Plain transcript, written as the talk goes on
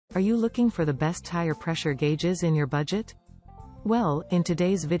Are you looking for the best tire pressure gauges in your budget? Well, in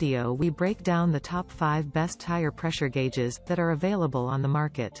today's video we break down the top 5 best tire pressure gauges that are available on the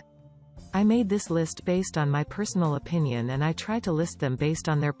market. I made this list based on my personal opinion, and I try to list them based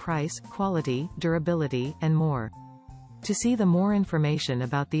on their price, quality, durability, and more. To see the more information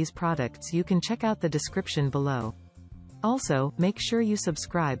about these products, you can check out the description below. Also, make sure you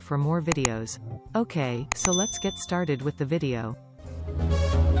subscribe for more videos. Okay, so let's get started with the video.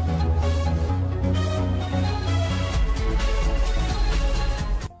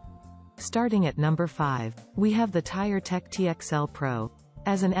 Starting at number 5, we have the TireTek TXL-PRO.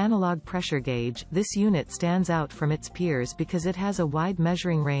 As an analog pressure gauge, this unit stands out from its peers because it has a wide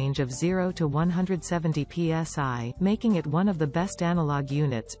measuring range of 0 to 170 psi, making it one of the best analog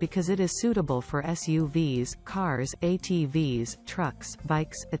units because it is suitable for SUVs, cars, ATVs, trucks,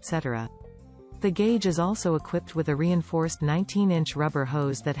 bikes, etc. The gauge is also equipped with a reinforced 19-inch rubber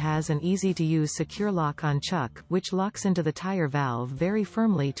hose that has an easy-to-use secure lock on chuck, which locks into the tire valve very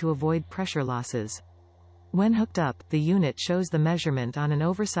firmly to avoid pressure losses. When hooked up, the unit shows the measurement on an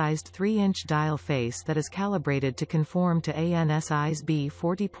oversized 3-inch dial face that is calibrated to conform to ANSI's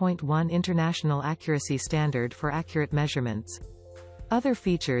B40.1 International Accuracy Standard for accurate measurements. Other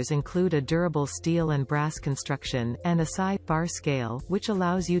features include a durable steel and brass construction, and a side-bar scale, which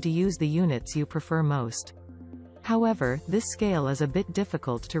allows you to use the units you prefer most. However, this scale is a bit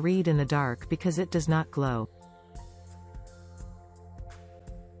difficult to read in the dark because it does not glow.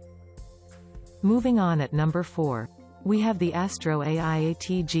 Moving on at number 4. We have the AstroAI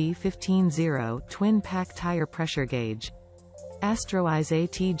ATG-15-0 twin-pack tire pressure gauge. AstroAI's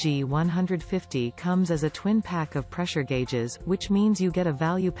ATG-150 comes as a twin pack of pressure gauges, which means you get a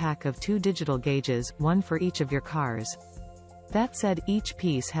value pack of 2 digital gauges, one for each of your cars. That said, each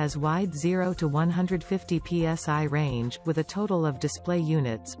piece has wide 0 to 150 psi range, with a total of display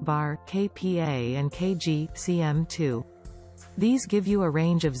units, bar, kPa and kg, cm2. These give you a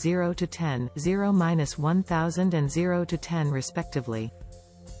range of 0 to 10, 0-1000 and 0 to 10 respectively.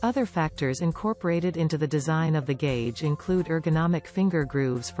 Other factors incorporated into the design of the gauge include ergonomic finger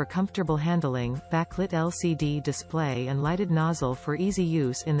grooves for comfortable handling, backlit LCD display and lighted nozzle for easy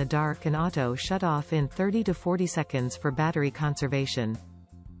use in the dark, and auto shut-off in 30 to 40 seconds for battery conservation.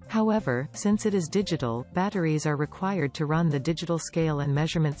 However, since it is digital, batteries are required to run the digital scale and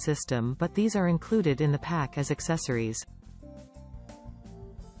measurement system, but these are included in the pack as accessories.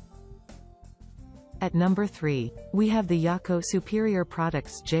 At number 3, we have the JACO Superior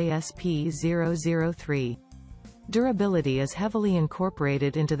Products JSP-003. Durability is heavily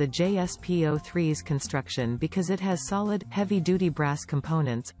incorporated into the JSP-03's construction because it has solid, heavy-duty brass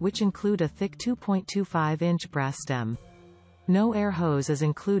components, which include a thick 2.25-inch brass stem. No air hose is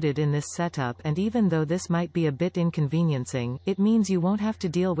included in this setup, and even though this might be a bit inconveniencing, it means you won't have to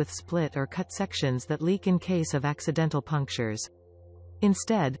deal with split or cut sections that leak in case of accidental punctures.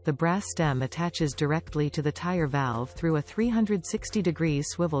 Instead, the brass stem attaches directly to the tire valve through a 360-degree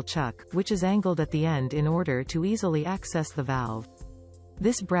swivel chuck, which is angled at the end in order to easily access the valve.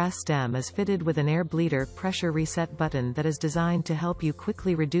 This brass stem is fitted with an air bleeder pressure reset button that is designed to help you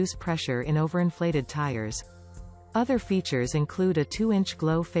quickly reduce pressure in overinflated tires. Other features include a 2-inch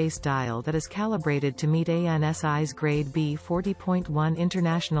glow face dial that is calibrated to meet ANSI's grade B40.1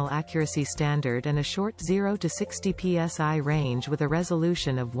 International Accuracy Standard and a short 0 to 60 psi range with a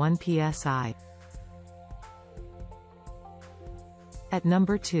resolution of 1 psi. At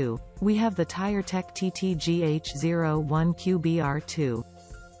number 2, we have the TireTek TT-GH01-QBR2.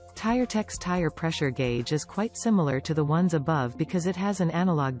 TireTek's tire pressure gauge is quite similar to the ones above because it has an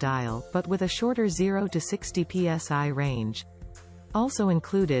analog dial, but with a shorter 0 to 60 psi range. Also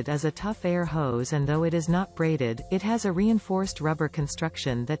included is a tough air hose, and though it is not braided, it has a reinforced rubber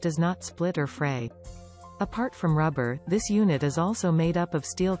construction that does not split or fray. Apart from rubber, this unit is also made up of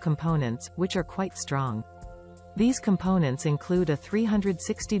steel components, which are quite strong. These components include a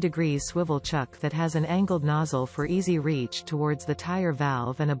 360-degree swivel chuck that has an angled nozzle for easy reach towards the tire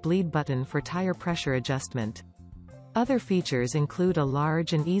valve and a bleed button for tire pressure adjustment. Other features include a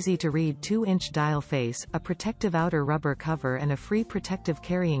large and easy-to-read 2-inch dial face, a protective outer rubber cover, and a free protective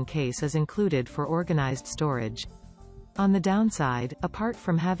carrying case is included for organized storage. On the downside, apart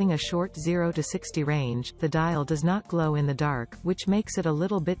from having a short 0 to 60 range, the dial does not glow in the dark, which makes it a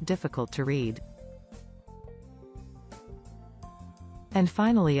little bit difficult to read. And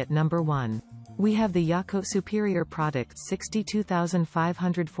finally at number 1. We have the JACO Superior Products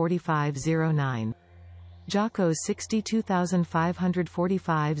 62545-09. JACO's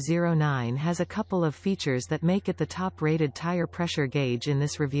 62545-09 has a couple of features that make it the top-rated tire pressure gauge in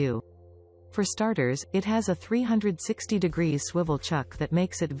this review. For starters, it has a 360-degree swivel chuck that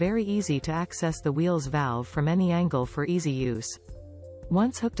makes it very easy to access the wheel's valve from any angle for easy use.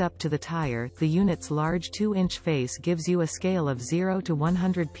 Once hooked up to the tire, the unit's large 2-inch face gives you a scale of 0 to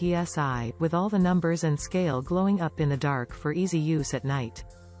 100 psi, with all the numbers and scale glowing up in the dark for easy use at night.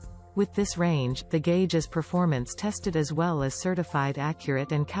 With this range, the gauge is performance tested as well as certified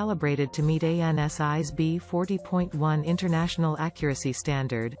accurate and calibrated to meet ANSI's B40.1 international accuracy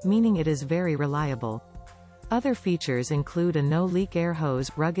standard, meaning it is very reliable. Other features include a no-leak air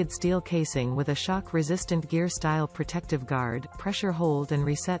hose, rugged steel casing with a shock-resistant gear-style protective guard, pressure hold and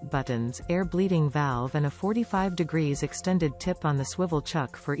reset buttons, air bleeding valve and a 45 degrees extended tip on the swivel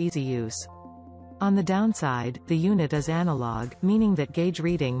chuck for easy use. On the downside, the unit is analog, meaning that gauge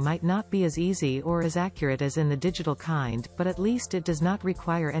reading might not be as easy or as accurate as in the digital kind, but at least it does not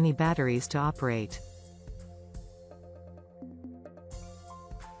require any batteries to operate.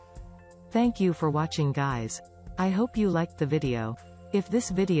 Thank you for watching, guys. I hope you liked the video. If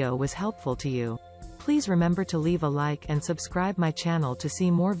this video was helpful to you, please remember to leave a like and subscribe my channel to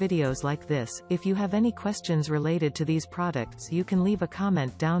see more videos like this. If you have any questions related to these products, you can leave a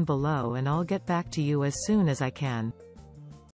comment down below and I'll get back to you as soon as I can.